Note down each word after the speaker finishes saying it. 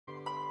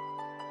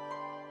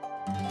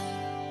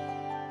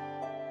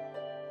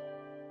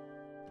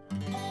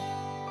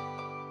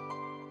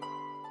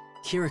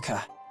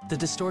Kirika, the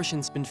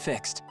distortion's been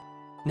fixed.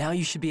 Now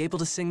you should be able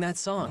to sing that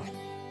song.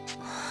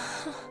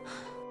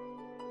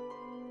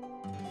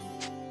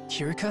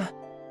 Kirika?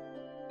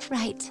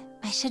 Right,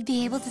 I should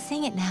be able to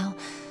sing it now,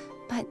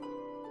 but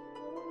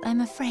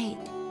I'm afraid.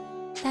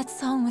 That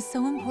song was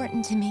so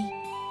important to me.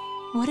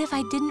 What if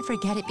I didn't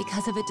forget it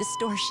because of a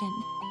distortion?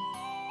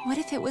 What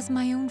if it was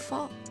my own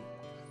fault?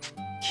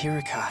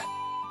 Kirika,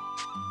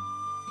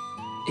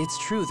 it's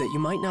true that you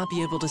might not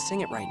be able to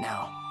sing it right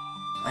now.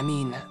 I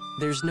mean,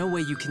 there's no way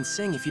you can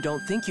sing if you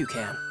don't think you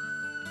can.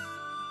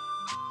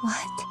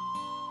 What?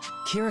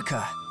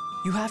 Kirika,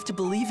 you have to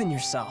believe in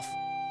yourself.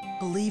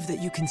 Believe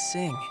that you can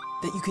sing,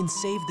 that you can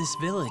save this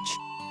village.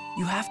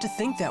 You have to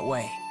think that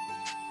way.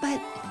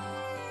 But...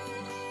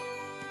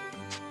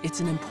 It's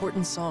an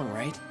important song,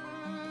 right?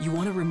 You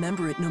want to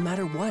remember it no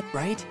matter what,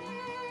 right?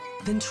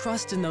 Then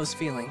trust in those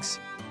feelings.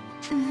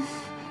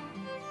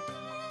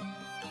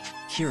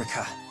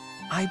 Kirika,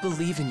 I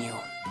believe in you,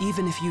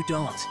 even if you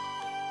don't.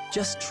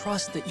 Just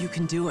trust that you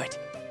can do it,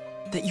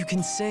 that you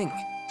can sing.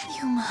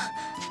 Yuma...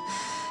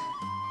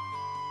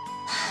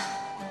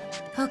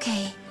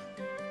 Okay,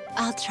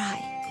 I'll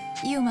try.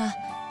 Yuma,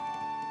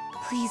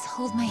 please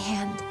hold my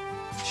hand.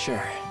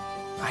 Sure,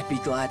 I'd be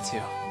glad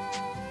to.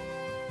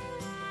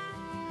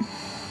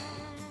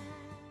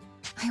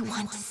 I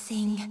want to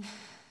sing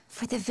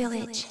for the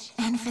village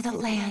and for the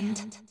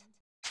land.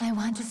 I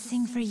want to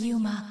sing for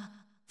Yuma,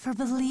 for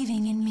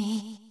believing in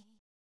me.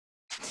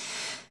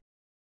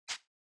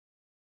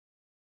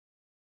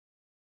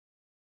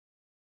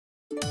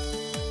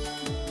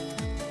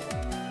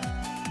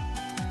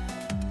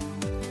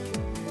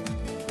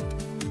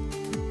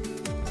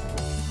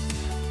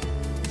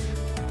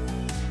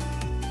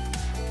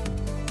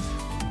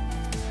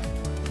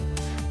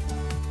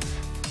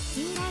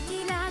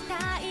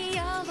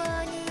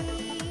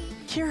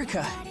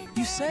 Kirika,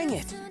 you sang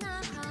it!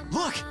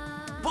 Look!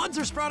 Buds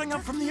are sprouting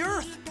up from the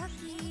earth!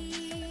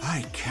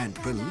 I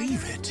can't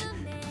believe it.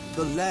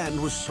 The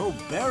land was so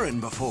barren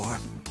before.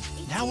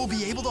 Now we'll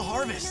be able to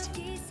harvest.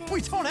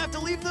 We don't have to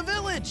leave the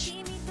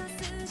village!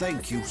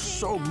 Thank you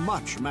so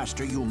much,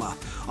 Master Yuma.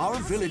 Our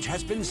village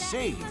has been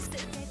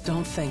saved.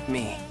 Don't thank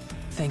me.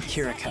 Thank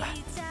Kirika.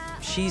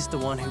 She's the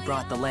one who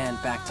brought the land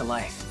back to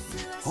life.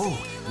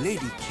 Oh,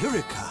 Lady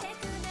Kirika.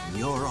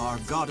 You're our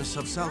goddess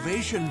of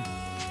salvation.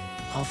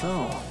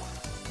 Although,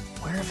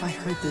 where have I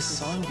heard this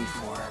song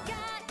before?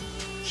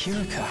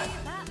 Kirika,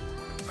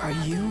 are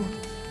you?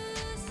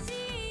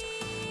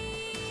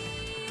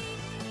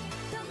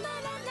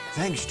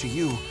 Thanks to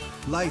you,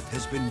 life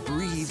has been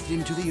breathed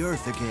into the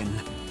earth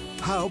again.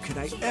 How can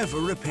I ever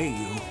repay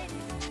you?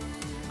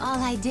 All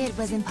I did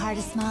was impart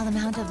a small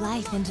amount of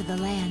life into the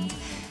land.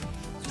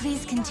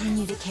 Please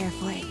continue to care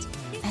for it,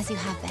 as you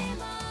have been.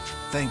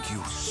 Thank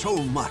you so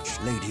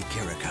much, Lady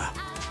Kirika.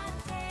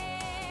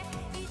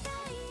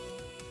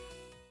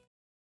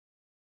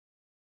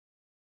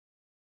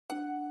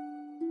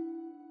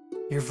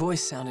 Your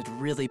voice sounded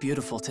really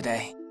beautiful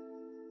today.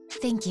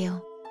 Thank you.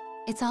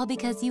 It's all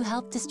because you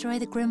helped destroy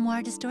the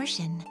Grimoire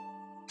distortion.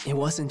 It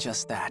wasn't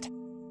just that.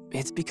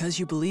 It's because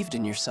you believed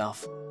in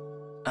yourself.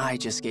 I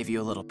just gave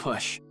you a little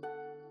push.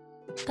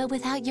 But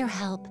without your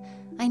help,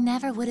 I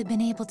never would have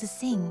been able to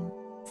sing,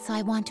 so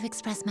I want to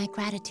express my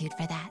gratitude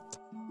for that.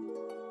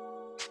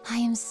 I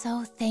am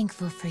so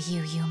thankful for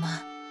you,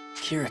 Yuma.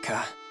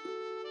 Kirika,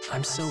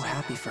 I'm so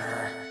happy for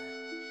her.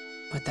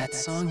 But that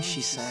song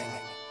she sang...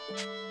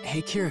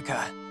 Hey,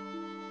 Kirika,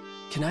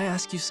 can I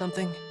ask you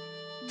something?